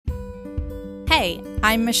Hey,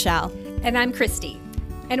 I'm Michelle. And I'm Christy.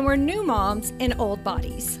 And we're new moms in old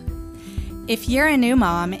bodies. If you're a new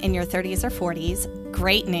mom in your 30s or 40s,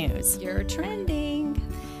 great news. You're trending.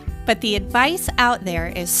 But the advice out there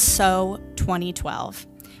is so 2012.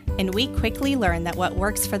 And we quickly learned that what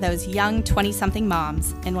works for those young 20-something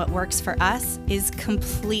moms and what works for us is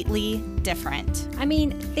completely different. I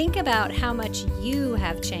mean, think about how much you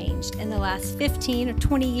have changed in the last 15 or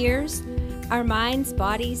 20 years. Our minds,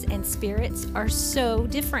 bodies, and spirits are so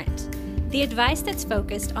different. The advice that's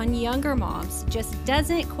focused on younger moms just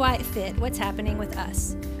doesn't quite fit what's happening with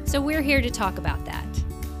us. So we're here to talk about that.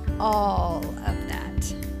 All of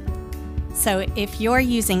that. So if you're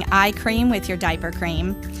using eye cream with your diaper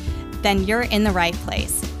cream, then you're in the right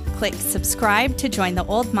place. Click subscribe to join the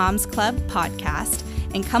Old Moms Club podcast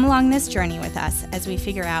and come along this journey with us as we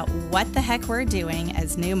figure out what the heck we're doing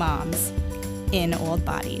as new moms in old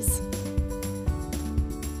bodies.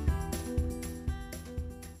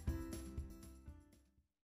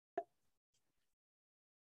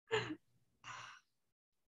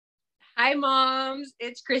 Hi, moms.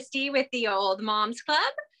 It's Christy with the Old Moms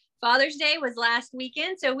Club. Father's Day was last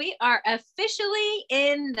weekend, so we are officially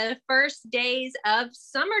in the first days of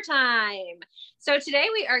summertime. So today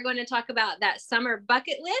we are going to talk about that summer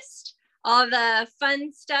bucket list, all the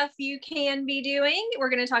fun stuff you can be doing.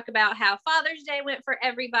 We're going to talk about how Father's Day went for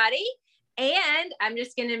everybody. And I'm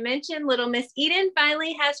just going to mention little Miss Eden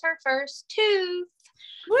finally has her first tooth.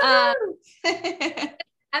 I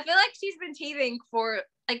feel like she's been teething for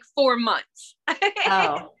like 4 months.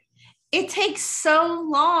 Oh, it takes so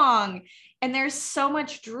long and there's so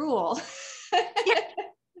much drool.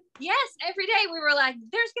 Yes, every day we were like,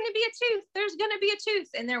 there's going to be a tooth. There's going to be a tooth.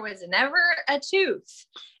 And there was never a tooth.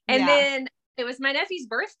 And then it was my nephew's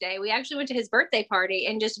birthday. We actually went to his birthday party.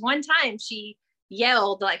 And just one time she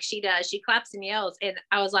yelled like she does. She claps and yells. And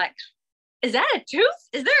I was like, is that a tooth?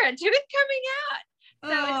 Is there a tooth coming out?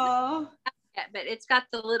 So it's not yet, but it's got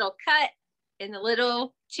the little cut and the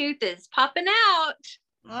little tooth is popping out.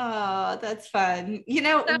 Oh, that's fun. You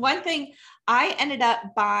know, one thing, I ended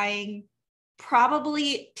up buying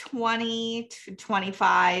probably 20 to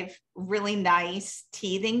 25 really nice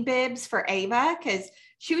teething bibs for Ava because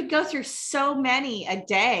she would go through so many a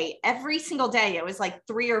day. Every single day, it was like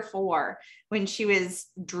 3 or 4 when she was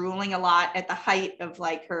drooling a lot at the height of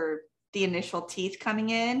like the initial teeth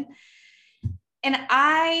coming in. And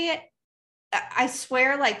I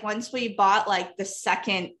swear, like once we bought like the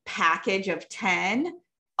second package of 10,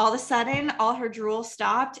 all of a sudden all her drool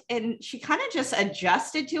stopped and she kind of just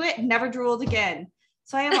adjusted to it and never drooled again.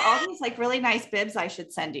 So I have all these like really nice bibs I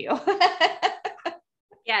should send you.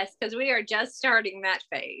 Yes, because we are just starting that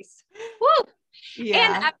phase. Woo!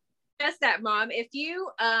 Yeah. And I just that, mom, if you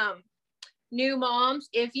new moms,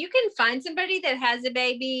 if you can find somebody that has a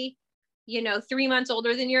baby, 3 months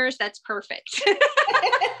older than yours, that's perfect.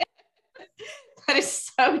 That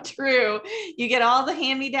is so true. You get all the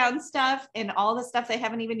hand-me-down stuff and all the stuff they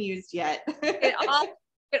haven't even used yet. Get all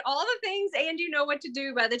the things, and you know what to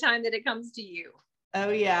do by the time that it comes to you. Oh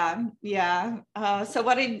yeah. Yeah. So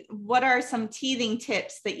what are some teething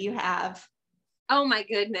tips that you have? Oh my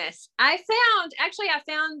goodness. I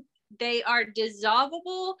found they are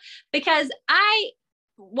dissolvable because I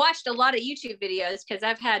watched a lot of YouTube videos because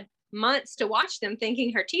I've had months to watch them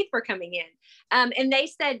thinking her teeth were coming in. And they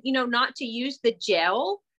said, not to use the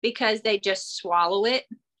gel because they just swallow it.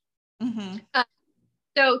 Mm-hmm.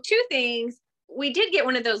 So 2 things. We did get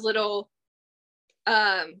one of those little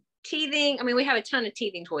teething. I mean, we have a ton of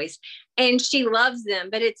teething toys and she loves them,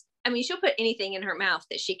 but she'll put anything in her mouth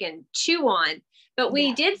that she can chew on. But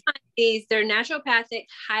we did find these, they're naturopathic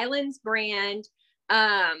Highlands brand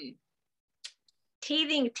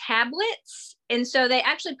teething tablets. And so they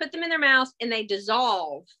actually put them in their mouth and they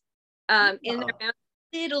dissolve in their mouth,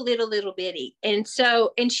 little bitty. And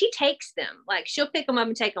she takes them, like she'll pick them up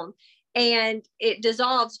and take them and it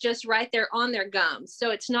dissolves just right there on their gums.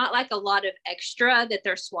 So it's not like a lot of extra that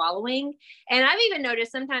they're swallowing. And I've even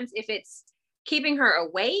noticed sometimes if it's keeping her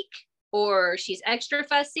awake or she's extra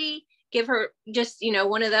fussy, give her just,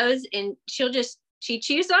 one of those and she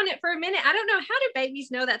chews on it for a minute. I don't know. How do babies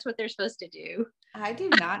know that's what they're supposed to do? I do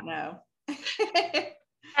not know.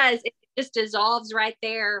 Because it just dissolves right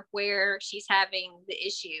there where she's having the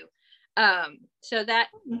issue. So that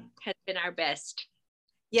has been our best.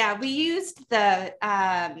 Yeah, we used the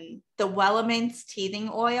Welleman's teething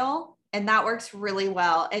oil, and that works really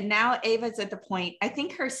well. And now Ava's at the point, I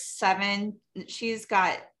think she's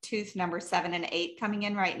got tooth number 7 and 8 coming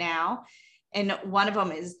in right now. And one of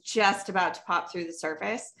them is just about to pop through the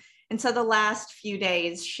surface. And so the last few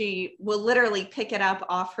days, she will literally pick it up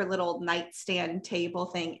off her little nightstand table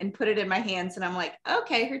thing and put it in my hands. And I'm like,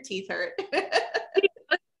 okay, her teeth hurt.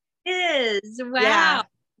 Wow. Yeah,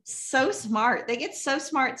 so smart. They get so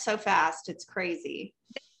smart so fast. It's crazy.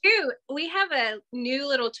 We have a new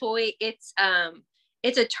little toy. It's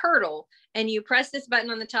a turtle, and you press this button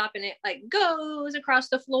on the top and it like goes across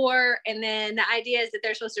the floor. And then the idea is that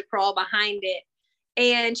they're supposed to crawl behind it.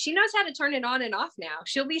 And she knows how to turn it on and off now.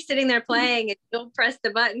 She'll be sitting there playing and she'll press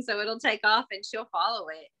the button so it'll take off and she'll follow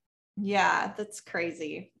it. Yeah, that's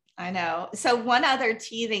crazy. I know. So one other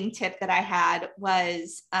teething tip that I had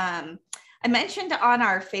was, I mentioned on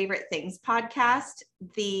our Favorite Things podcast,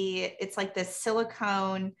 it's like this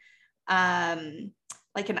silicone,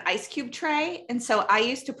 like an ice cube tray. And so I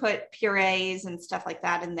used to put purees and stuff like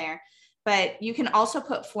that in there, but you can also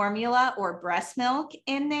put formula or breast milk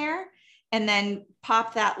in there and then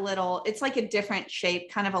pop that little, it's like a different shape,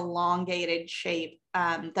 kind of elongated shape,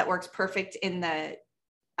 that works perfect in the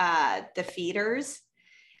feeders.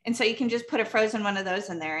 And so you can just put a frozen one of those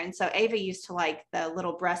in there. And so Ava used to like the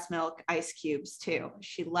little breast milk ice cubes too.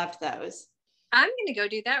 She loved those. I'm going to go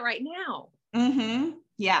do that right now. Mm-hmm.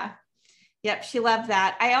 Yeah. Yep. She loved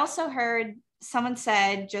that. I also heard someone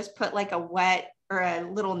said, just put like a wet or a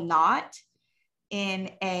little knot in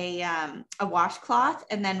a washcloth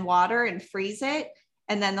and then water and freeze it.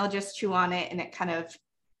 And then they'll just chew on it and it kind of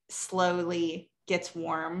slowly gets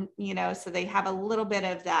warm, so they have a little bit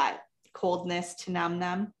of that coldness to numb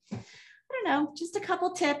them. I don't know, just a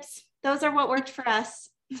couple tips. Those are what worked for us.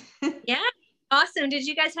 Yeah. Awesome. Did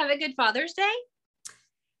you guys have a good Father's Day?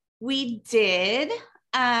 We did.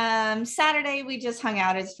 Saturday, we just hung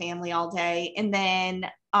out as family all day. And then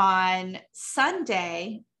on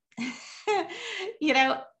Sunday,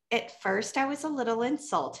 at first I was a little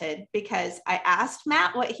insulted because I asked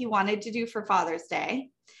Matt what he wanted to do for Father's Day.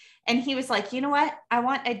 And he was like, you know what? I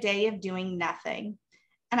want a day of doing nothing.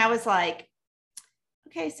 And I was like,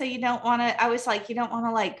 okay, so you don't want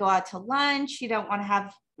to like go out to lunch. You don't want to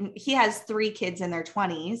have, he has 3 kids in their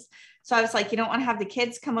 20s. So I was like, you don't want to have the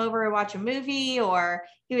kids come over and watch a movie? Or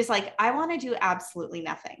he was like, I want to do absolutely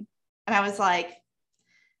nothing. And I was like,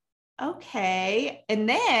 okay. And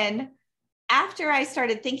then after I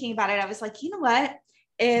started thinking about it, I was like, you know what?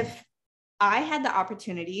 If I had the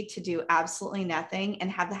opportunity to do absolutely nothing and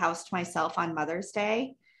have the house to myself on Mother's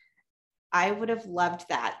Day, I would have loved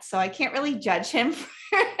that. So I can't really judge him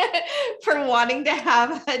for wanting to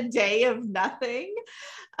have a day of nothing.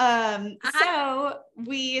 So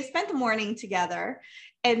we spent the morning together,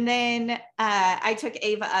 and then I took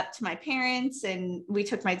Ava up to my parents, and we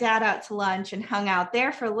took my dad out to lunch and hung out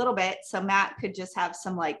there for a little bit. So Matt could just have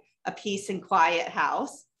some like a peace and quiet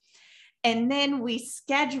house. And then we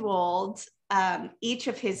scheduled each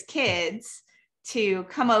of his kids to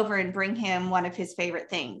come over and bring him one of his favorite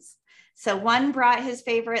things. So one brought his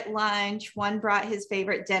favorite lunch, one brought his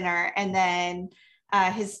favorite dinner, and then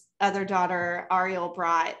his other daughter, Ariel,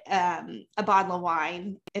 brought a bottle of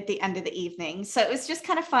wine at the end of the evening. So it was just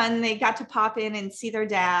kind of fun. They got to pop in and see their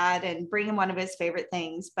dad and bring him one of his favorite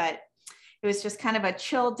things, but it was just kind of a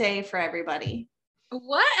chill day for everybody.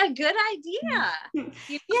 What a good idea.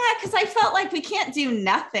 Yeah, because I felt like we can't do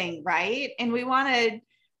nothing, right? And we want to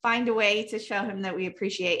find a way to show him that we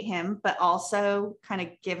appreciate him, but also kind of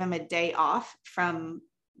give him a day off from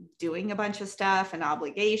doing a bunch of stuff and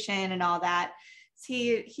obligation and all that. So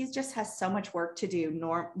he just has so much work to do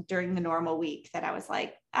during the normal week that I was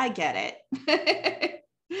like, I get it.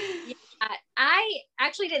 Yeah, I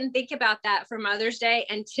actually didn't think about that for Mother's Day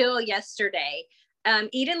until yesterday.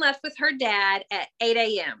 Eden left with her dad at 8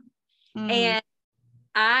 a.m. And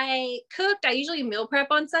I cooked. I usually meal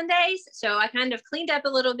prep on Sundays. So I kind of cleaned up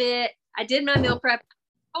a little bit. I did my meal prep,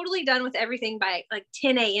 totally done with everything by like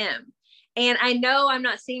 10 a.m. And I know I'm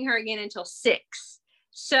not seeing her again until 6.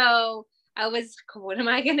 So I was, what am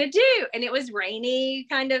I going to do? And it was rainy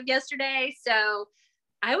kind of yesterday. So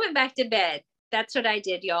I went back to bed. That's what I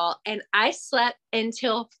did, y'all. And I slept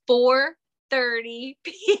until 4:30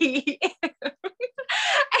 p.m.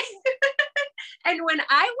 And when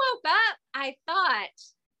I woke up, I thought,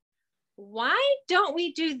 why don't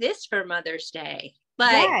we do this for Mother's Day?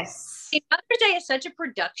 Like, yes. Mother's Day is such a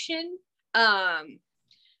production.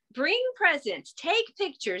 Bring presents, take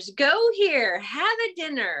pictures, go here, have a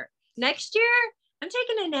dinner. Next year, I'm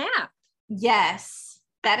taking a nap. Yes,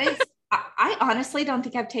 that is, I honestly don't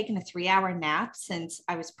think I've taken a 3-hour nap since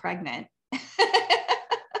I was pregnant.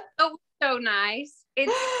 Oh, so nice.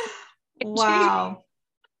 Wow.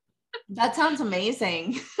 That sounds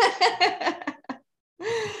amazing.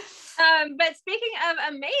 But speaking of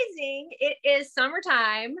amazing, it is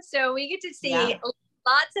summertime. So we get to see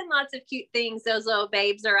lots and lots of cute things those little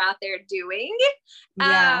babes are out there doing.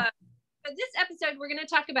 Yeah. For this episode, we're going to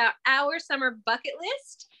talk about our summer bucket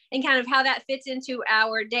list and kind of how that fits into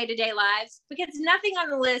our day-to-day lives, because nothing on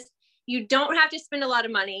the list, you don't have to spend a lot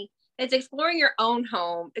of money. It's exploring your own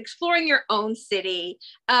home, exploring your own city,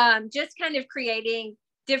 just kind of creating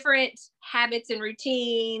different habits and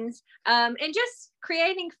routines, and just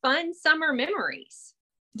creating fun summer memories.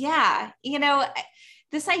 Yeah. You know,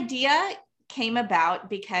 this idea came about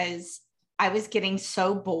because I was getting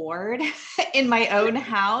so bored in my own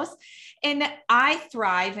house. And I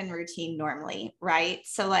thrive in routine normally, right?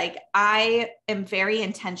 So like I am very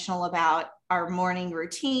intentional about our morning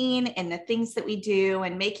routine and the things that we do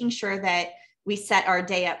and making sure that we set our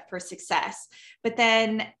day up for success. But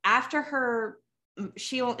then after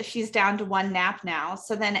she's down to one nap now.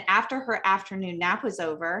 So then after her afternoon nap was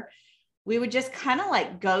over, we would just kind of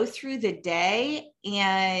like go through the day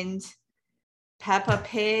and Peppa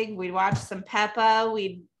Pig. We'd watch some Peppa.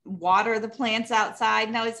 We'd water the plants outside.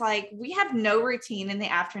 And I was like, we have no routine in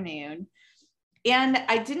the afternoon. And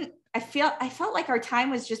I felt like our time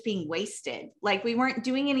was just being wasted. Like we weren't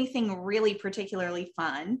doing anything really particularly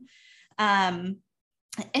fun. And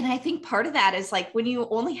I think part of that is like when you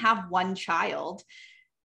only have one child,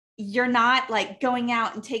 you're not like going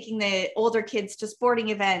out and taking the older kids to sporting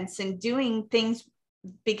events and doing things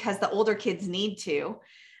because the older kids need to.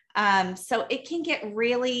 So it can get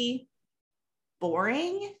really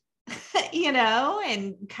boring, you know,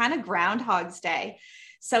 and kind of Groundhog's Day.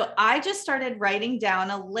 So I just started writing down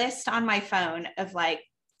a list on my phone of like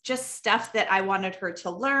just stuff that I wanted her to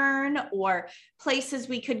learn or places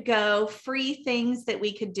we could go, free things that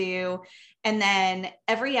we could do. And then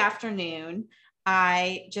every afternoon,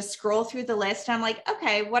 I just scroll through the list. And I'm like,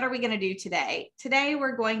 okay, what are we going to do today? Today,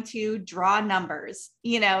 we're going to draw numbers,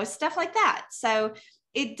 you know, stuff like that. So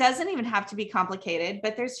it doesn't even have to be complicated,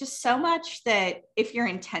 but there's just so much that if you're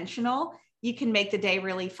intentional, you can make the day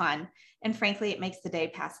really fun. And frankly, it makes the day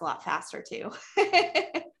pass a lot faster too.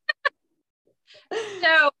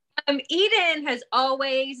 So Eden has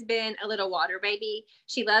always been a little water baby.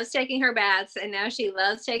 She loves taking her baths and now she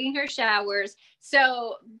loves taking her showers.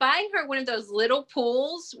 So buying her one of those little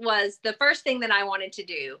pools was the first thing that I wanted to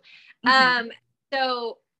do.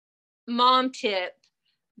 So mom tip,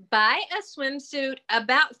 buy a swimsuit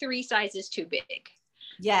about 3 sizes too big.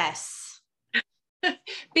 Yes.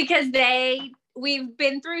 Because we've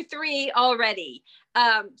been through 3 already.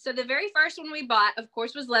 So the very first one we bought, of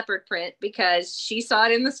course, was leopard print because she saw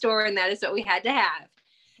it in the store and that is what we had to have.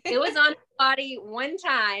 It was on her body one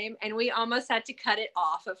time and we almost had to cut it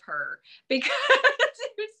off of her because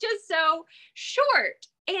it was just so short.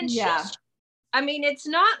 And it's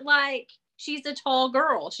not like she's a tall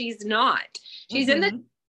girl. She's not. She's in the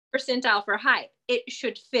percentile for height. It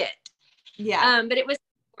should fit. Yeah. But it was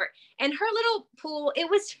short. And her little pool, it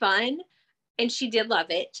was fun and she did love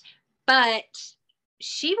it, but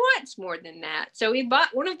she wants more than that. So we bought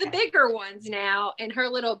one of the bigger ones now and her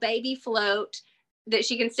little baby float that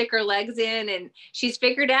she can stick her legs in. And she's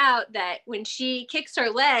figured out that when she kicks her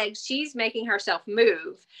legs, she's making herself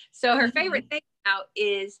move. So her favorite thing now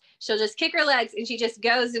is she'll just kick her legs and she just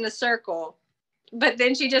goes in a circle. But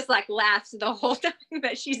then she just like laughs the whole time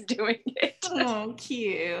that she's doing it. Oh,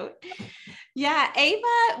 cute. Yeah,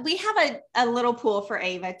 Ava, we have a little pool for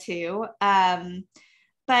Ava too.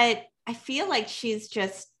 But I feel like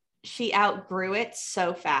she outgrew it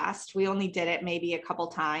so fast. We only did it maybe a couple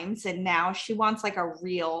times and now she wants like a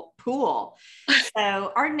real pool.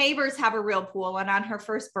 So our neighbors have a real pool and on her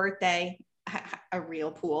first birthday, a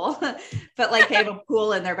real pool, but like they have a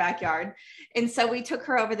pool in their backyard. And so we took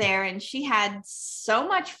her over there and she had so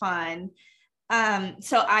much fun.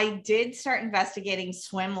 So I did start investigating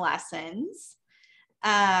swim lessons.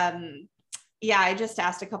 I just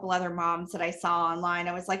asked a couple other moms that I saw online.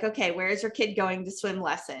 I was like, okay, where's your kid going to swim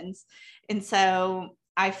lessons? And so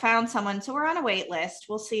I found someone. So we're on a wait list.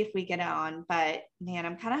 We'll see if we get on, but man,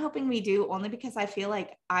 I'm kind of hoping we do, only because I feel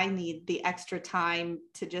like I need the extra time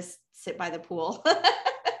to just sit by the pool.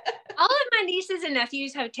 All of my nieces and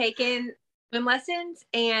nephews have taken swim lessons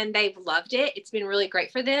and they've loved it. It's been really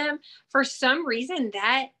great for them. For some reason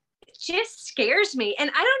that just scares me.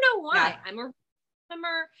 And I don't know why. Yeah. I'm a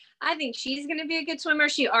swimmer. I think she's going to be a good swimmer.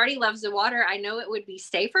 She already loves the water. I know it would be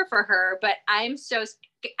safer for her, but I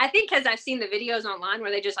think because I've seen the videos online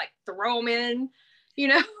where they just like throw them in, you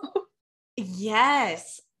know?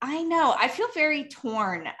 Yes, I know. I feel very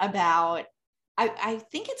torn about, I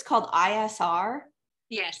think it's called ISR.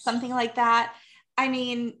 Yes. Something like that. I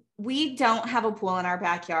mean, we don't have a pool in our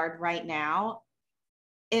backyard right now.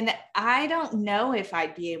 And I don't know if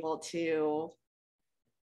I'd be able to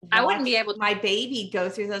I wouldn't be able to. My baby go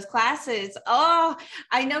through those classes. Oh,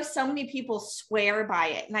 I know so many people swear by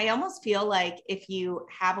it. And I almost feel like if you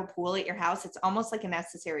have a pool at your house, it's almost like a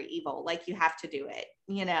necessary evil. Like you have to do it,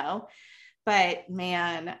 you know? But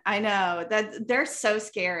man, I know that they're so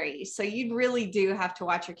scary. So you really do have to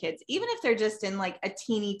watch your kids, even if they're just in like a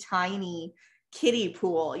teeny tiny kiddie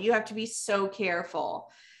pool. You have to be so careful.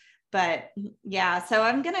 But yeah, so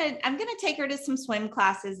I'm gonna take her to some swim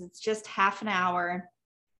classes. It's just half an hour.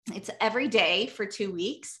 It's every day for 2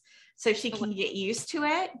 weeks, so she can get used to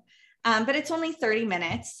it. But it's only 30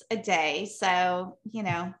 minutes a day. So, you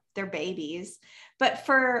know, they're babies. But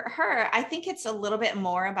for her, I think it's a little bit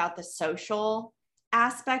more about the social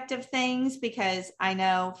aspect of things, because I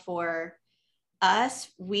know for us,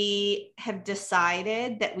 we have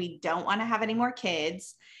decided that we don't want to have any more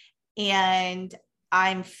kids. And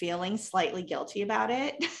I'm feeling slightly guilty about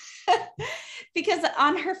it because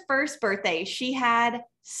on her first birthday, she had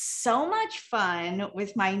so much fun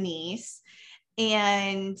with my niece,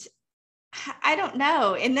 and I don't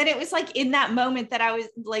know. And then it was like in that moment that I was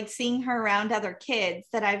like seeing her around other kids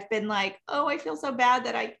that I've been like, oh, I feel so bad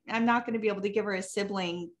that I'm not going to be able to give her a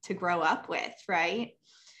sibling to grow up with. Right.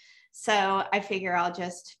 So I figure I'll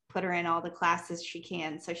just put her in all the classes she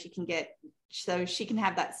can so she can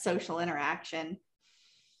have that social interaction.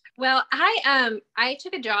 Well, I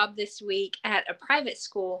took a job this week at a private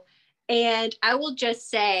school, and I will just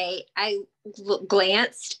say I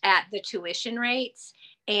glanced at the tuition rates,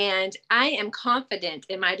 and I am confident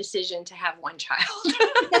in my decision to have one child.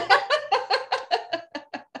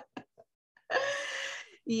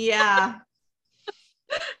 Yeah.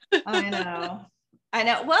 I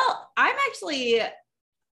know. Well, I'm actually,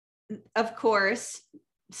 of course,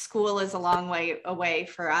 school is a long way away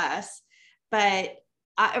for us, but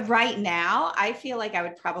right now I feel like I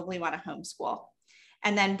would probably want to homeschool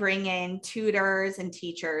and then bring in tutors and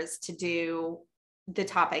teachers to do the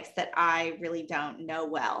topics that I really don't know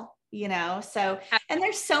well, you know? So, and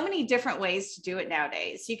there's so many different ways to do it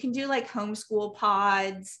nowadays. You can do like homeschool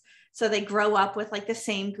pods, so they grow up with like the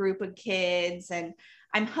same group of kids. And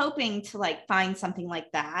I'm hoping to like find something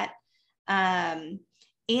like that. And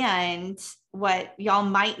what y'all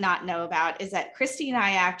might not know about is that Christy and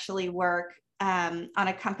I actually work on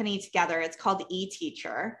a company together. It's called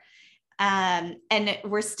eTeacher. And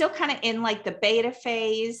we're still kind of in like the beta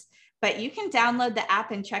phase, but you can download the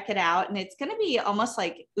app and check it out. And it's going to be almost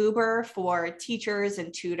like Uber for teachers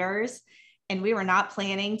and tutors. And we were not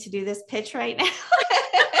planning to do this pitch right now.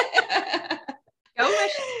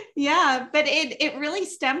 Yeah, but it really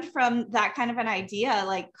stemmed from that kind of an idea.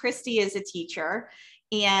 Like Christy is a teacher,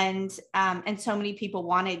 and so many people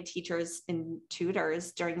wanted teachers and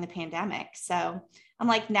tutors during the pandemic. So I'm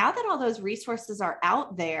like, now that all those resources are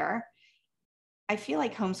out there, I feel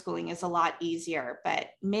like homeschooling is a lot easier. But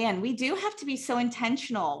man, we do have to be so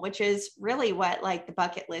intentional, which is really what like the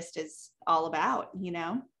bucket list is all about, you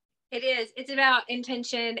know? It is. It's about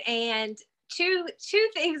intention. And two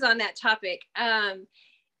things on that topic.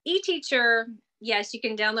 eTeacher, yes, you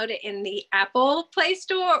can download it in the Apple Play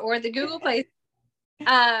Store or the Google Play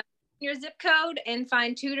your zip code and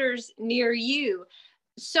find tutors near you.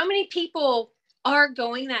 So many people are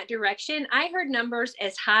going that direction. I heard numbers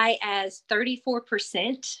as high as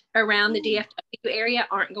 34% around the DFW area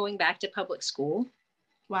aren't going back to public school.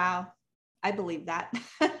 Wow. I believe that.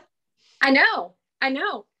 I know,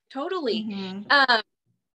 totally. Mm-hmm.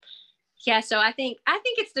 Yeah, so I think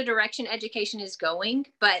it's the direction education is going,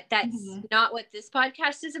 but that's not what this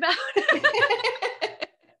podcast is about.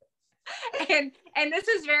 and this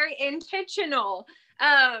is very intentional.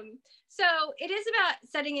 So it is about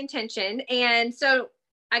setting intention. And so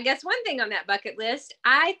I guess one thing on that bucket list,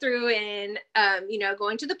 I threw in,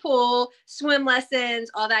 going to the pool, swim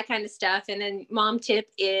lessons, all that kind of stuff. And then mom tip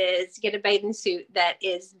is get a bathing suit that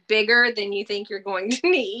is bigger than you think you're going to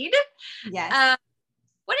need. Yes.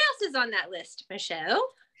 What else is on that list, Michelle?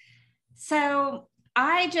 So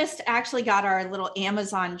I just actually got our little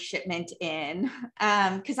Amazon shipment in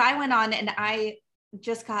because I went on and I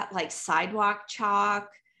just got like sidewalk chalk,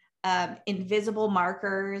 invisible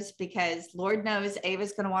markers, because Lord knows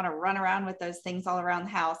Ava's going to want to run around with those things all around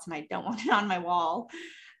the house and I don't want it on my wall.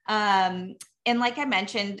 And like I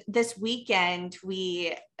mentioned, this weekend,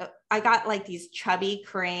 I got like these chubby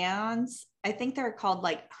crayons. I think they're called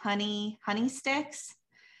like honey sticks.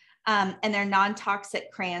 And they're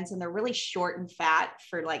non-toxic crayons and they're really short and fat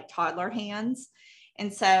for like toddler hands.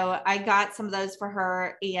 And so I got some of those for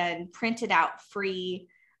her and printed out free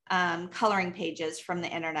coloring pages from the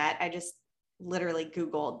internet. I just literally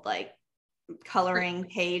Googled like coloring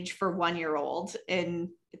page for 1-year-old, and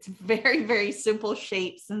it's very, very simple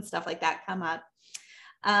shapes and stuff like that come up.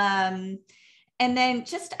 And then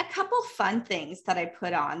just a couple fun things that I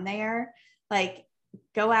put on there, like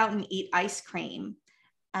go out and eat ice cream,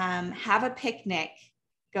 have a picnic,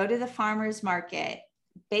 go to the farmer's market,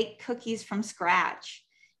 bake cookies from scratch.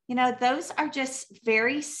 You know, those are just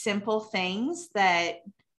very simple things that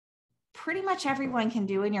pretty much everyone can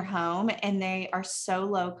do in your home, and they are so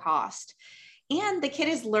low cost. And the kid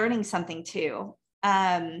is learning something too.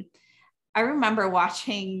 I remember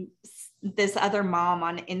watching this other mom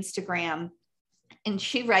on Instagram, and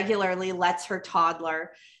she regularly lets her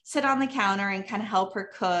toddler sit on the counter and kind of help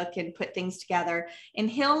her cook and put things together. And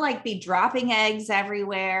he'll like be dropping eggs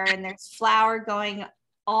everywhere, and there's flour going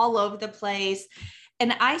all over the place.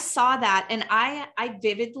 And I saw that, and I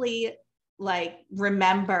vividly like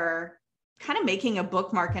remember kind of making a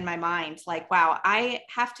bookmark in my mind, like, wow, I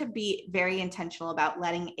have to be very intentional about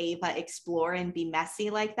letting Ava explore and be messy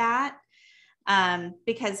like that.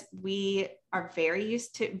 Because we are very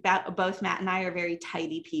used to, both Matt and I are very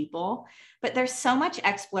tidy people, but there's so much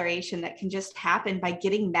exploration that can just happen by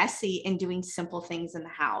getting messy and doing simple things in the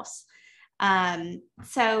house.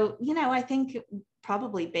 So, you know, I think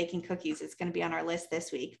probably baking cookies is going to be on our list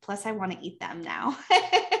this week. Plus I want to eat them now.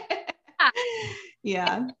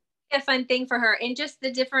 Yeah. A fun thing for her, and just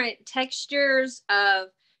the different textures of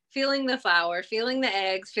feeling the flour, feeling the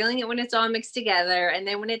eggs, feeling it when it's all mixed together, and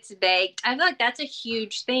then when it's baked. I feel like that's a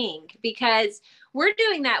huge thing, because we're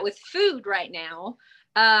doing that with food right now.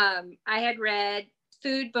 I had read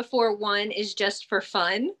Food Before One is Just for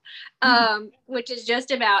Fun, which is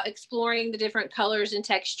just about exploring the different colors and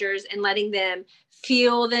textures and letting them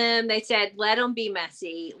feel them. They said, let them be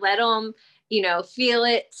messy, let them, you know, feel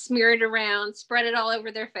it, smear it around, spread it all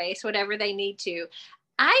over their face, whatever they need to.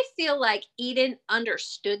 I feel like Eden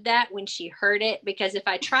understood that when she heard it, because if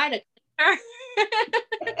I try to her,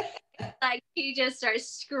 like she just starts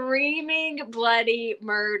screaming bloody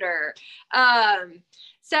murder.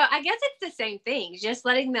 So I guess it's the same thing, just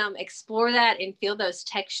letting them explore that and feel those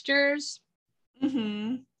textures.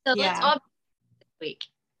 Mm-hmm. So let's all bake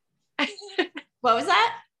this week. What was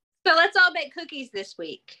that? So let's all bake cookies this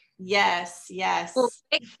week. Yes. We'll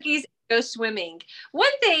bake cookies and go swimming.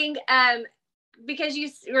 One thing, because you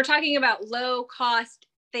were talking about low cost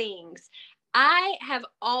things, I have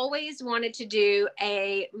always wanted to do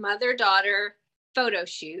a mother-daughter photo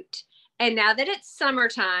shoot. And now that it's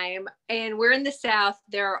summertime and we're in the South,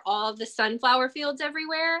 there are all the sunflower fields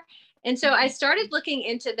everywhere. And so I started looking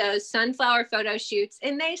into those sunflower photo shoots,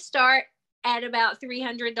 and they start at about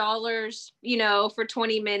 $300, you know, for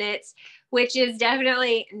 20 minutes, which is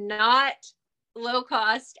definitely not low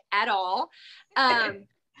cost at all. But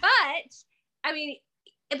I mean,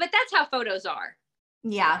 but that's how photos are.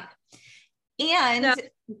 Yeah. And so,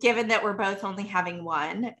 given that we're both only having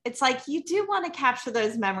one, it's like, you do want to capture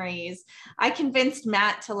those memories. I convinced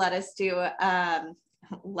Matt to let us do, I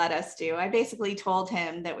basically told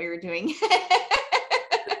him that we were doing,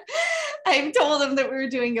 I told him that we were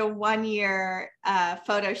doing a 1-year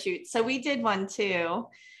photo shoot. So we did one too,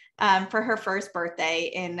 for her first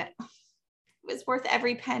birthday, and it was worth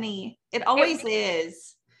every penny. It always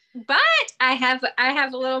is. But I have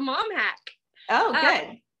a little mom hack. Oh,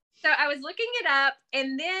 good. So I was looking it up,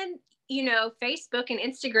 and then, you know, Facebook and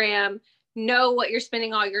Instagram know what you're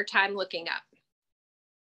spending all your time looking up.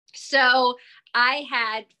 So I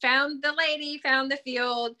had found the lady, found the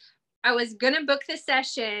field. I was going to book the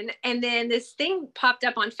session, and then this thing popped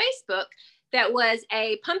up on Facebook that was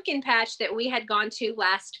a pumpkin patch that we had gone to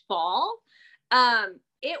last fall.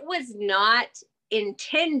 It was not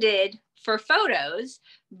intended for photos,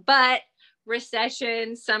 but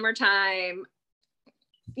recession, summertime,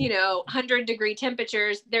 you know, 100-degree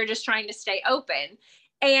temperatures, they're just trying to stay open.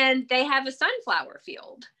 And they have a sunflower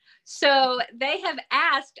field. So they have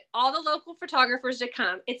asked all the local photographers to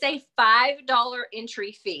come. It's a $5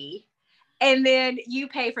 entry fee, and then you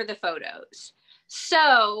pay for the photos.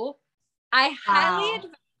 So I highly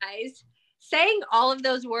advise saying all of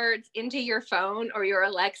those words into your phone or your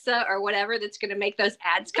Alexa or whatever that's going to make those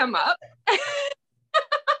ads come up.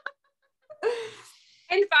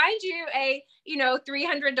 And find you a, you know,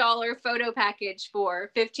 $300 photo package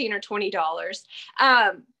for $15 or $20.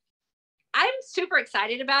 I'm super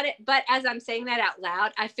excited about it, but as I'm saying that out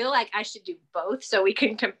loud, I feel like I should do both so we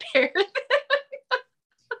can compare them.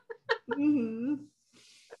 Mm-hmm.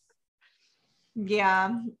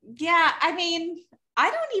 Yeah. I mean,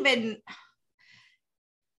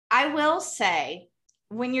 I will say,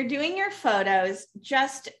 when you're doing your photos,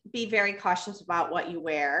 just be very cautious about what you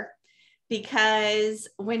wear. Because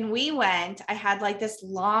when we went, I had like this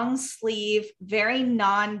long sleeve, very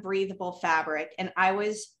non-breathable fabric, and I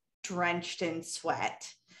was drenched in sweat.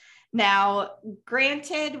 Now,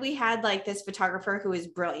 granted, we had like this photographer who was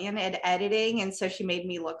brilliant at editing, and so she made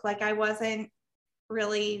me look like I wasn't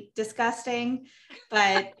really disgusting,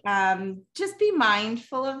 but just be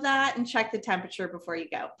mindful of that and check the temperature before you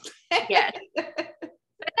go. Yes. But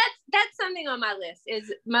that's something on my list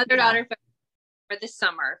is mother-daughter for the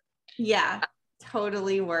summer. Yeah,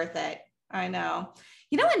 totally worth it. I know.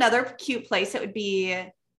 You know, another cute place that would be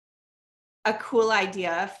a cool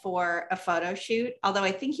idea for a photo shoot, although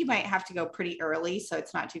I think you might have to go pretty early so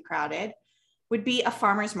it's not too crowded, would be a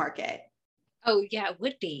farmer's market. Oh yeah, it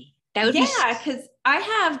would be. That would be because I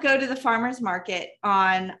have go to the farmer's market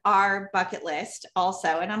on our bucket list also.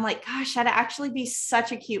 And I'm like, gosh, that'd actually be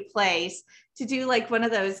such a cute place to do like one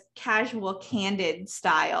of those casual candid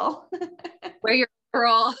style. Wear your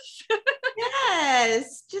girl.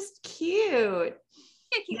 Yes, just cute.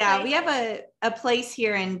 Yeah, we have a place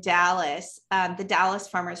here in Dallas, the Dallas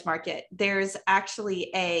Farmers Market. There's actually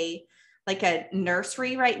a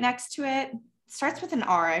nursery right next to it. It starts with an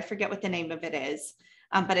R. I forget what the name of it is,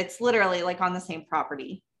 but it's literally like on the same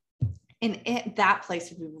property. And that place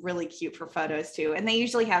would be really cute for photos too. And they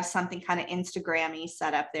usually have something kind of Instagram-y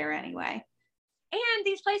set up there anyway. And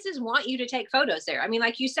these places want you to take photos there. I mean,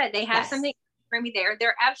 like you said, they have something Instagram-y there.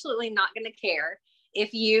 They're absolutely not going to care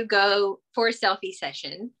if you go for a selfie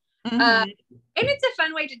session. Mm-hmm. And it's a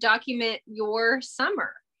fun way to document your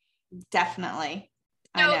summer. Definitely.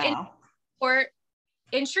 So I know.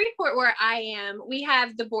 In Shreveport, where I am, we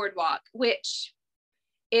have the Boardwalk, which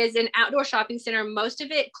is an outdoor shopping center. Most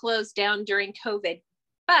of it closed down during COVID,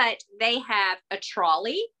 but they have a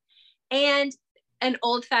trolley and an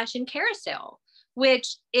old-fashioned carousel,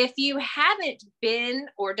 which if you haven't been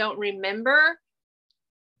or don't remember,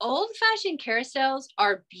 old-fashioned carousels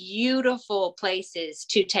are beautiful places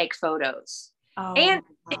to take photos. Oh, and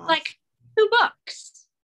it's like $2.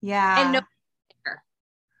 Yeah. And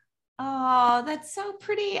oh, that's so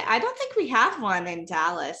pretty. I don't think we have one in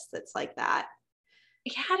Dallas that's like that.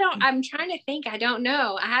 Yeah, I'm trying to think. I don't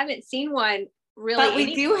know. I haven't seen one really. But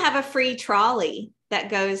we do have a free trolley that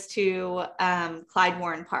goes to Clyde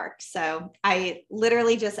Warren Park. So I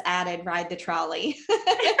literally just added Ride the Trolley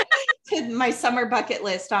to my summer bucket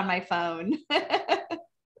list on my phone. So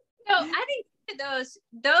I think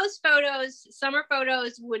those photos, summer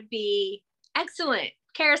photos would be excellent.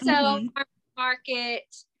 Carousel, market,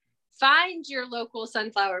 find your local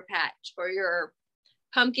sunflower patch or your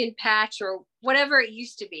pumpkin patch or whatever it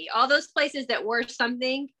used to be. All those places that were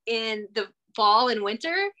something in the fall and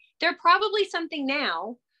winter, they're probably something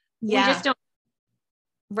now. Yeah. We just don't.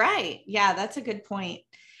 Right. Yeah, that's a good point.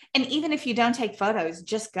 And even if you don't take photos,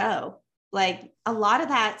 just go. Like a lot of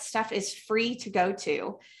that stuff is free to go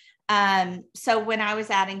to. So when I was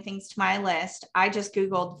adding things to my list, I just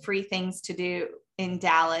Googled free things to do in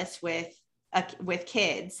Dallas with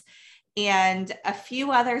kids. And a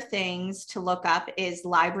few other things to look up is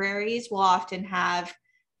libraries will often have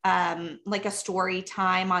like a story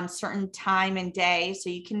time on certain time and day. So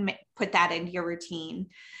you can put that into your routine.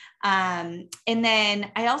 And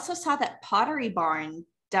then I also saw that Pottery Barn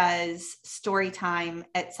does story time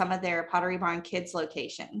at some of their Pottery Barn kids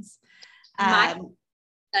locations.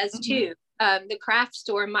 Does too. The craft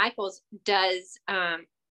store, Michael's, does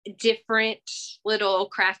different little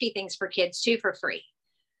crafty things for kids too for free.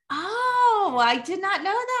 Oh, I did not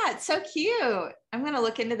know that. So cute. I'm going to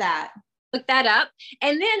look into that. Look that up.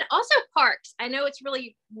 And then also parks. I know it's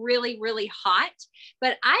really, really, really hot,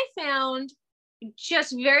 but I found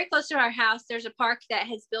just very close to our house, there's a park that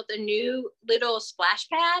has built a new little splash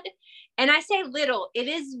pad. And I say little, it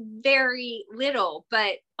is very little,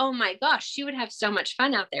 but oh my gosh, you would have so much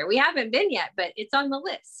fun out there. We haven't been yet, but it's on the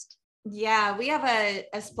list. Yeah, we have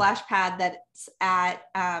a splash pad that's at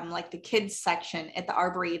like the kids section at the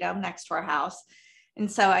Arboretum next to our house.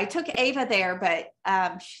 And so I took Ava there, but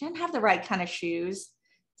she didn't have the right kind of shoes.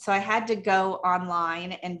 So I had to go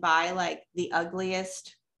online and buy like the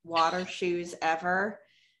ugliest water shoes ever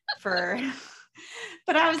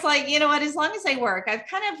but I was like, you know what, as long as they work. I've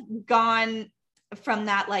kind of gone from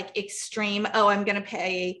that like extreme, I'm going to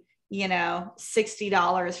pay,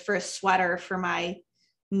 $60 for a sweater for my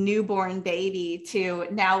newborn baby to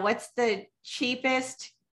now what's the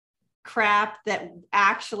cheapest crap that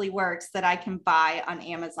actually works that I can buy on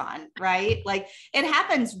Amazon, right? Like it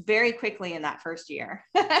happens very quickly in that first year.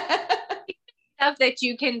 Stuff that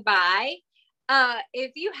you can buy.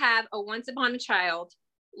 If you have a Once Upon a Child,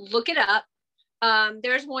 look it up.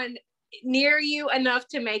 There's one near you enough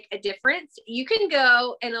to make a difference. You can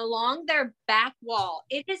go and along their back wall,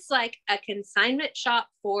 it is like a consignment shop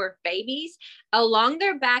for babies. Along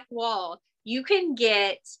their back wall, you can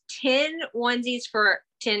get 10 onesies for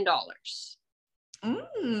 $10.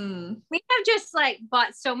 Mm. We have just like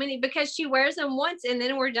bought so many because she wears them once and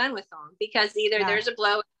then we're done with them because either there's a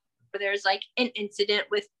blow or there's like an incident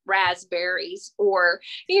with raspberries or,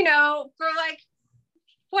 for like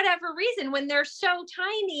whatever reason, when they're so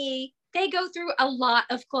tiny, they go through a lot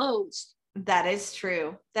of clothes. That is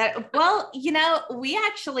true. We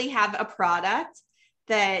actually have a product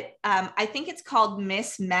that I think it's called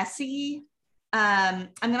Miss Messy. I'm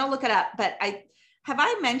going to look it up, but have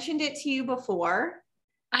I mentioned it to you before?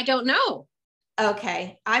 I don't know.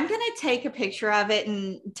 Okay. I'm going to take a picture of it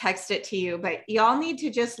and text it to you, but y'all need to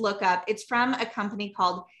just look up. It's from a company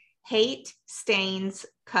called Hate Stains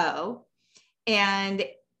Co. And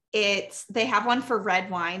they have one for red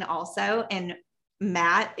wine also. And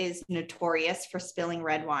Matt is notorious for spilling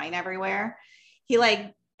red wine everywhere. He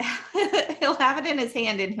he'll have it in his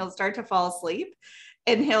hand and he'll start to fall asleep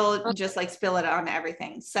and he'll just like spill it on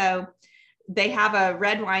everything. So they have a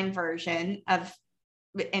red wine version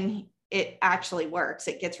and it actually works.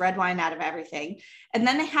 It gets red wine out of everything. And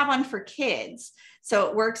then they have one for kids. So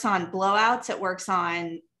it works on blowouts. It works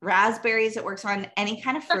on raspberries. It works on any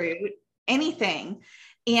kind of fruit, anything.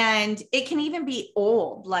 And it can even be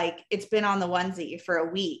old, like it's been on the onesie for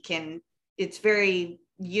a week and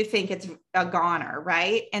you think it's a goner,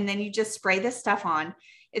 right? And then you just spray this stuff on.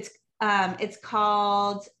 It's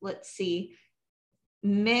called, let's see,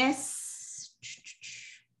 Miss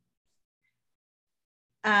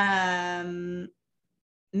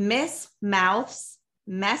Mouth's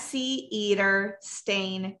Messy Eater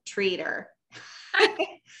Stain Treater.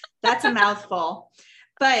 That's a mouthful,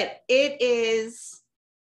 but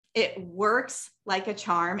it works like a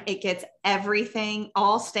charm. It gets everything,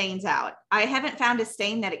 all stains out. I haven't found a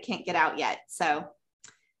stain that it can't get out yet. So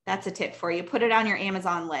that's a tip for you. Put it on your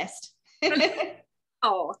Amazon list.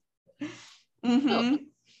 Oh. Mm-hmm. Oh.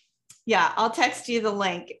 Yeah, I'll text you the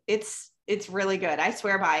link. It's really good. I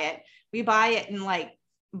swear by it. We buy it in like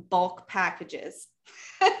bulk packages.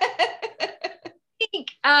 I think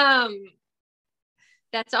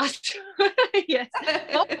that's awesome. Yes.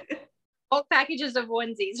 Bulk packages of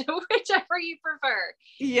onesies, whichever you prefer.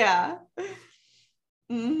 Yeah.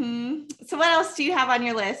 Mm-hmm. So what else do you have on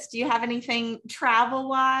your list? Do you have anything travel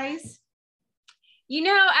wise?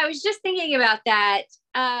 I was just thinking about that.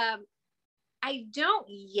 I don't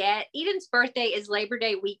yet. Eden's birthday is Labor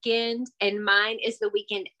Day weekend and mine is the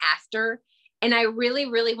weekend after. And I really,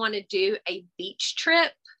 really want to do a beach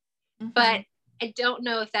trip, but I don't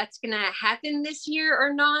know if that's going to happen this year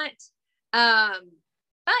or not.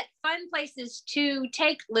 But fun places to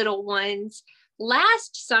take little ones.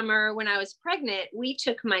 Last summer when I was pregnant, we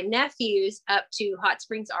took my nephews up to Hot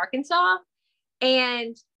Springs, Arkansas,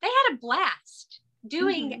 and they had a blast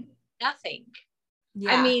doing nothing.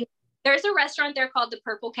 Yeah. I mean, there's a restaurant there called the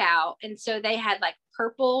Purple Cow. And so they had like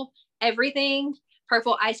purple everything,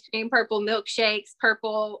 purple ice cream, purple milkshakes,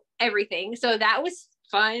 purple everything. So that was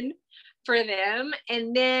fun for them.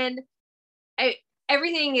 And then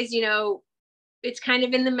everything is, it's kind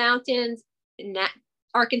of in the mountains.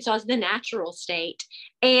 Arkansas is the natural state.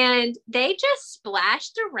 And they just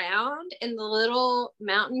splashed around in the little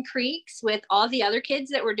mountain creeks with all the other kids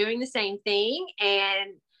that were doing the same thing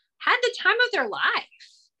and had the time of their life.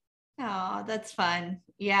 Oh, that's fun.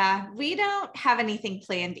 Yeah, we don't have anything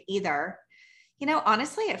planned either.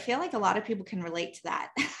 Honestly, I feel like a lot of people can relate to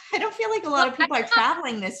that. I don't feel like a lot of people are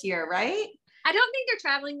traveling this year, right? I don't think they're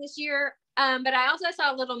traveling this year. But I also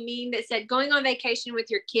saw a little meme that said going on vacation with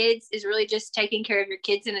your kids is really just taking care of your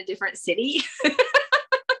kids in a different city.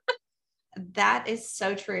 That is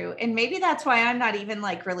so true. And maybe that's why I'm not even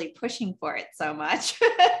like really pushing for it so much.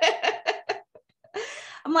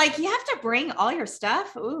 I'm like, you have to bring all your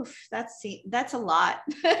stuff. Oof, that's a lot.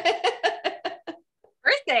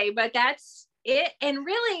 Birthday, but that's it. And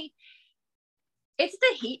really, it's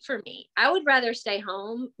the heat for me. I would rather stay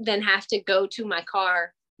home than have to go to my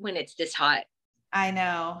car when it's this hot. I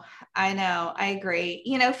know. I agree.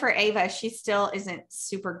 For Ava, she still isn't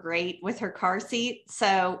super great with her car seat.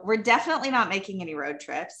 So we're definitely not making any road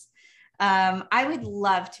trips. I would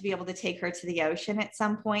love to be able to take her to the ocean at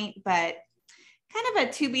some point, but kind of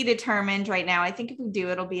a to be determined right now. I think if we do,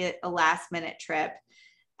 it'll be a last minute trip.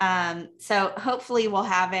 So hopefully we'll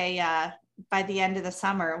have by the end of the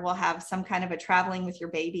summer, we'll have some kind of a traveling with your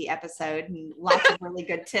baby episode and lots of really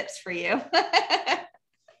good tips for you.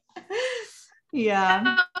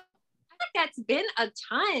 Yeah. I think that's been a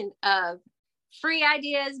ton of free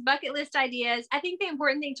ideas, bucket list ideas. I think the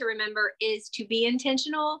important thing to remember is to be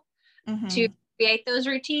intentional, to create those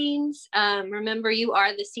routines. Remember, you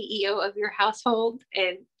are the CEO of your household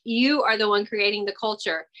and you are the one creating the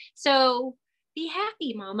culture. So be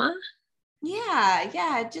happy, mama.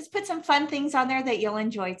 Yeah. Just put some fun things on there that you'll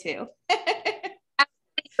enjoy too.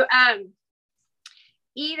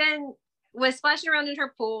 Eden was splashing around in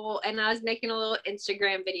her pool, and I was making a little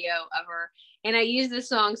Instagram video of her, and I used the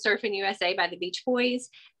song Surfing USA by the Beach Boys.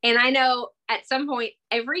 And I know at some point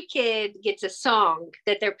every kid gets a song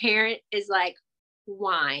that their parent is like,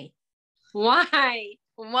 why? I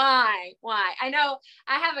know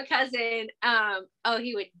I have a cousin,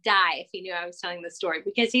 he would die if he knew I was telling the story,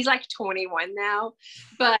 because he's like 21 now,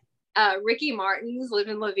 but Ricky Martin's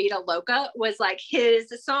Livin' La Vida Loca was like his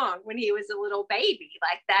song when he was a little baby.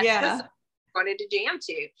 Like that's the song I wanted to jam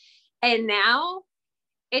to. And now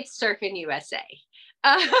it's Surfing USA.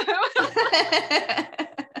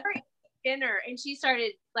 Dinner, and she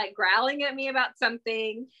started like growling at me about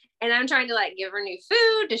something, and I'm trying to like give her new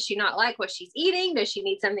food. Does she not like what she's eating? Does she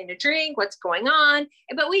need something to drink? What's going on?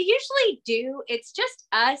 But we usually do, it's just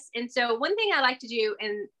us. And so one thing I like to do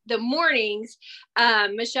in the mornings,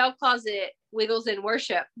 Michelle calls it Wiggles in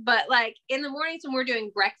Worship, but like in the mornings when we're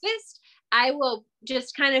doing breakfast, I will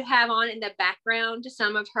just kind of have on in the background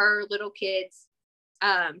some of her little kids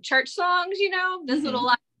church songs, this little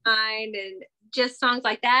light mind, and just songs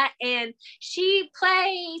like that. And she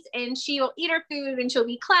plays, and she'll eat her food, and she'll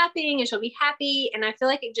be clapping, and she'll be happy. And I feel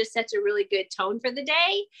like it just sets a really good tone for the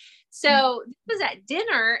day. So this was at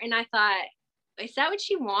dinner, and I thought, is that what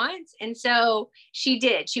she wants? And so she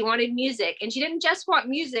did. She wanted music, and she didn't just want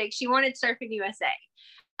music. She wanted Surfing USA.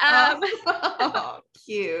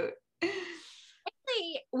 Cute.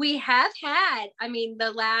 We have had,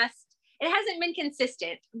 it hasn't been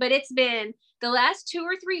consistent, but it's been the last 2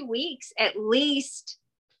 or 3 weeks, at least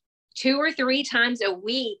 2 or 3 times a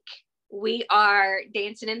week, we are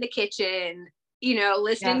dancing in the kitchen,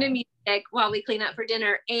 listening to music while we clean up for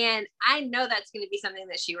dinner. And I know that's going to be something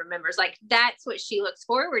that she remembers. Like that's what she looks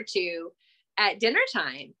forward to at dinner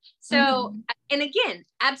time. So, and again,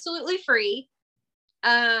 absolutely free.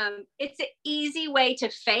 It's an easy way to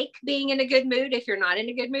fake being in a good mood if you're not in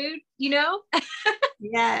a good mood,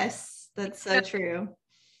 Yes, that's so true.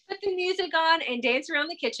 Put the music on and dance around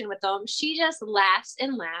the kitchen with them. She just laughs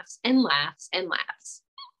and laughs and laughs and laughs.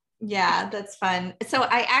 Yeah, that's fun. So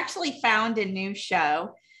I actually found a new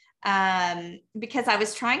show because I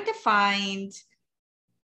was trying to find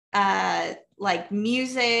like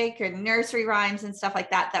music or nursery rhymes and stuff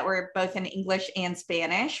like that were both in English and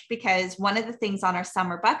Spanish, because one of the things on our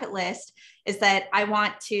summer bucket list is that I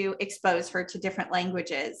want to expose her to different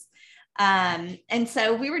languages. And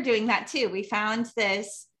so we were doing that too. We found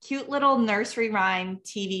this cute little nursery rhyme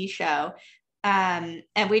TV show. And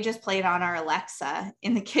we just played on our Alexa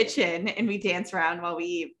in the kitchen, and we dance around while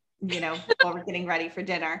we eat, while we're getting ready for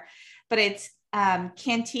dinner. But it's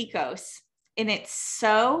Canticos, and it's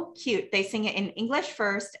so cute. They sing it in English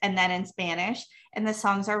first and then in Spanish, and the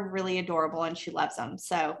songs are really adorable, and she loves them.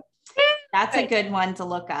 So that's a good one to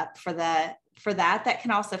look up for that. That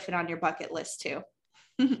can also fit on your bucket list too.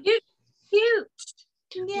 Cute.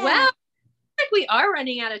 Yeah. Well, I think we are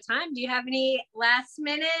running out of time. Do you have any last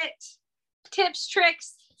minute tips,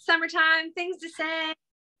 tricks, summertime things to say?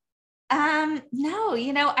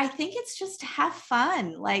 No, I think it's just to have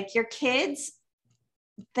fun. Like your kids,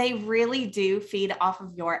 they really do feed off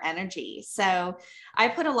of your energy. So I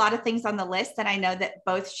put a lot of things on the list that I know that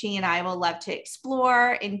both she and I will love to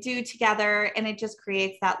explore and do together. And it just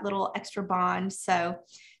creates that little extra bond. So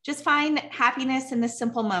just find happiness in the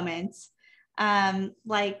simple moments.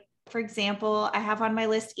 Like, for example, I have on my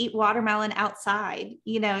list, eat watermelon outside,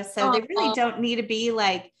 so they really don't need to be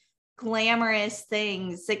like glamorous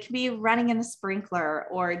things. It can be running in the sprinkler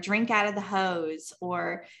or drink out of the hose,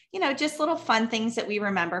 or, just little fun things that we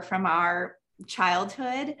remember from our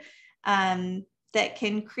childhood, that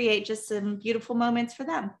can create just some beautiful moments for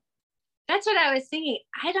them. That's what I was thinking.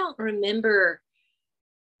 I don't remember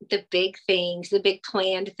the big things, the big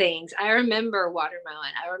planned things. I remember watermelon.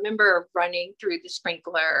 I remember running through the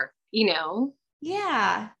sprinkler,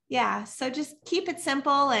 Yeah. So just keep it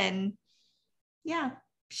simple and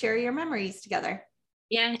share your memories together.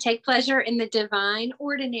 Yeah. Take pleasure in the divine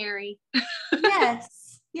ordinary.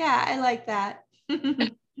 Yes. Yeah. I like that.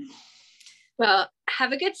 Well,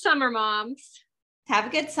 have a good summer, moms. Have a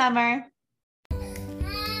good summer.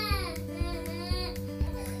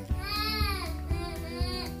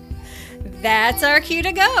 That's our cue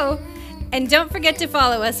to go. And don't forget to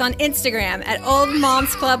follow us on Instagram at Old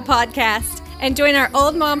Moms Club Podcast, and join our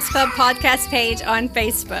Old Moms Club Podcast page on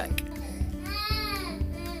Facebook.